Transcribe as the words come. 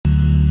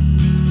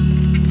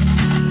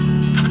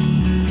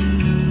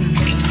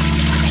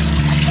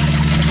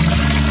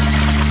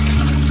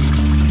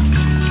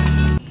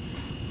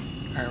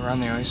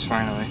ice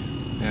finally.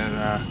 We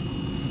had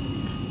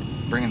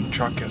bring in the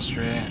truck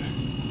yesterday and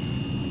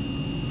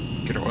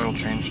get an oil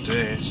change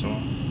today, so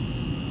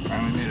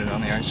finally made it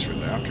on the ice for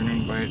the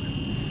afternoon bite.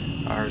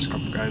 There's a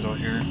couple guys out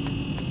here.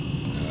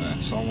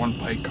 Saw one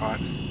pike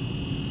caught.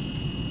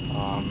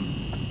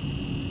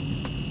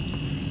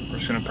 We're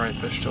just gonna probably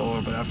fish till a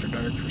little bit after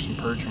dark for some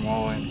perch and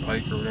walleye and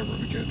pike or whatever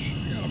we catch.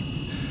 I got a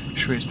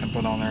Schweiss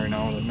pimple down there right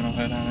now with a minnow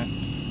head on it,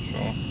 so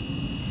I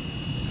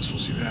guess we'll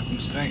see what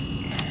happens tonight,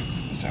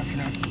 this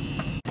afternoon.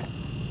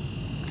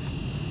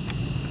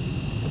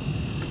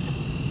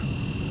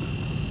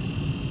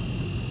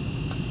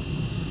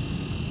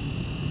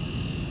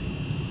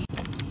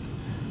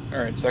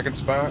 Alright, second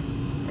spot.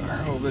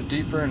 A little bit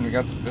deeper, and we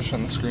got some fish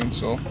on the screen,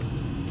 so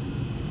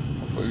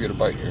hopefully we get a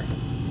bite here.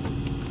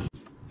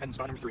 And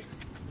spot number 3.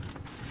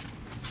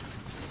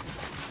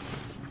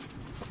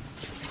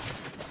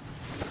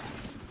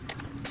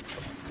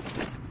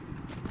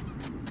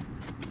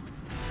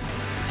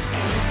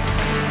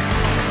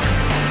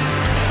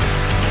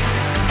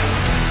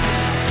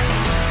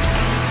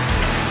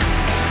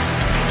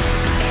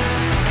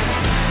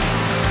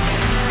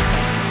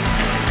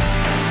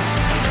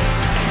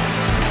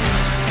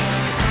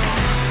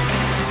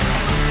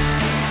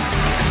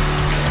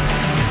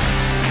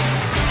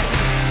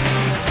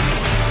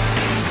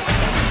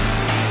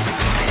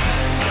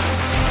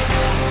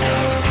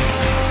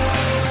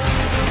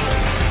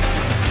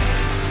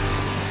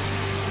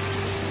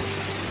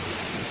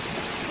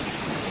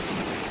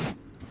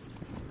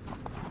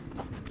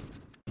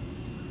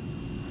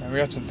 We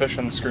got some fish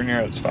on the screen here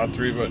at spot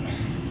 3, but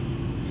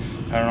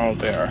I don't know what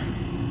they are.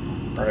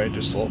 Probably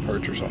just a little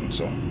perch or something,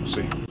 so we'll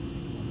see.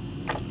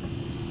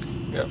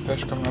 We got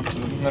fish coming up to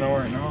the minnow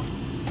right now.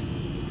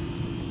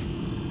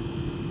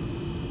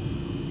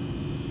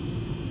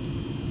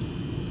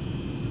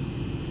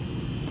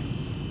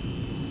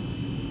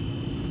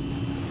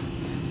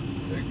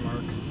 Big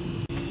mark.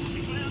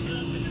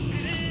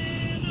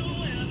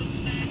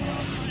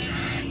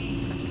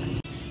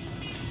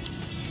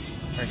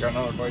 I got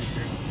another bite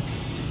here.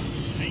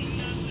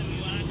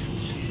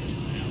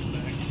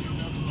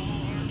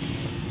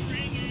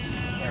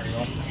 There we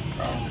go.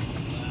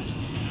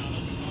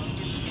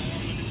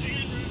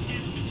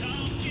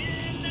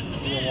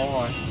 A little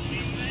walleye.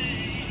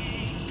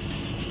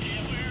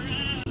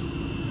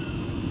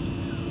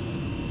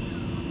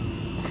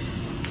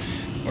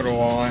 Little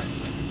walleye.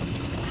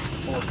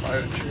 4 or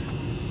 5 inch.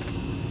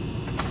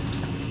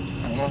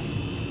 I don't know.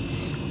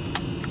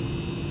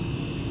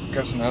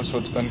 Guessing that's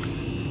what's been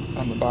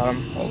on the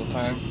bottom all the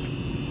time.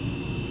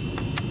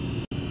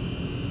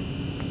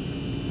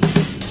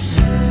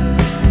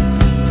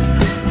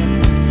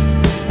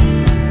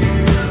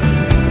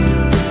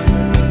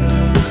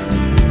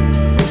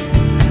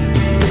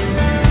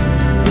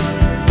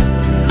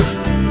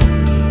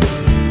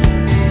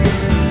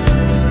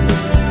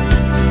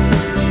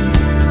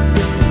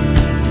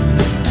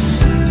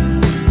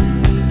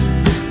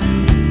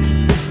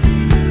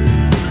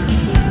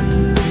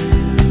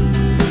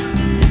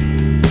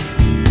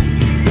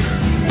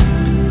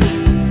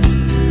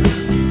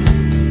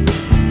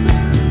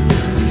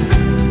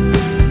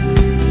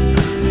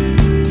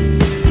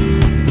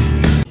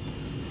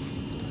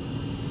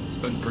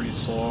 Been pretty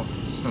slow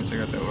since I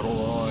got that little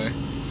walleye.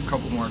 A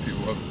couple more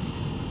people have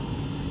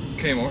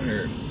came out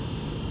here and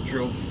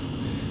drilled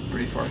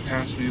pretty far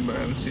past me, but I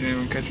haven't seen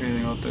anyone catch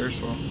anything out there,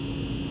 so I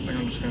think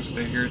I'm just gonna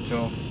stay here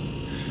till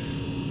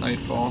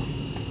nightfall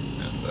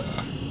and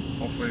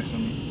hopefully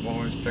some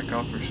walleyes pick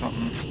up or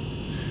something.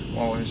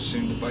 Walleyes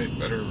seem to bite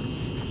better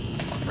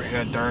right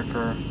at dark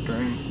or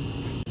during.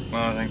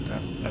 Well, I think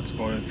that's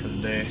about it for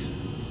the day.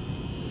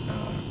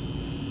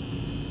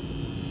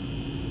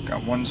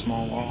 Got one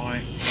small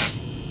walleye.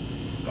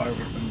 Thought it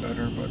would have been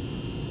better, but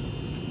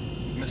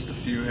missed a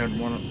few. Had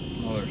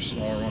another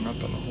smaller one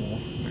up in the hole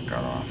that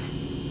got off.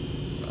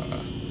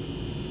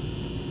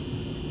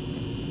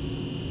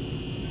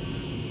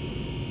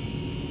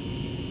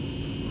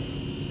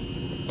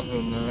 Other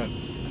than that,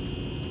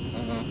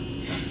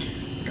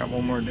 got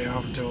one more day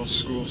off until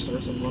school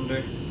starts on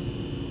Monday.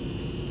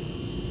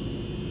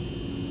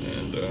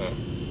 And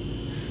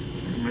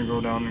I'm gonna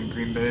go down in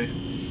Green Bay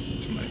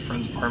to my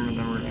friend's apartment,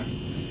 and we're gonna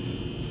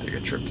take a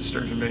trip to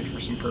Sturgeon Bay for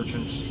some perch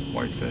and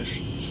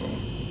whitefish. So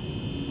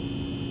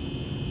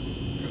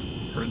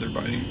heard they're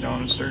biting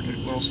down in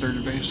Little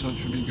Sturgeon Bay, so it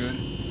should be good.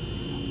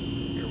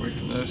 Get away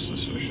from this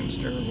fishing's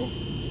terrible.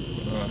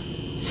 But,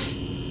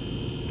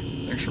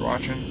 thanks for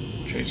watching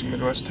Chasing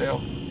Midwest Tail.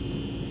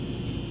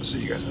 I'll see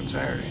you guys on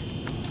Saturday.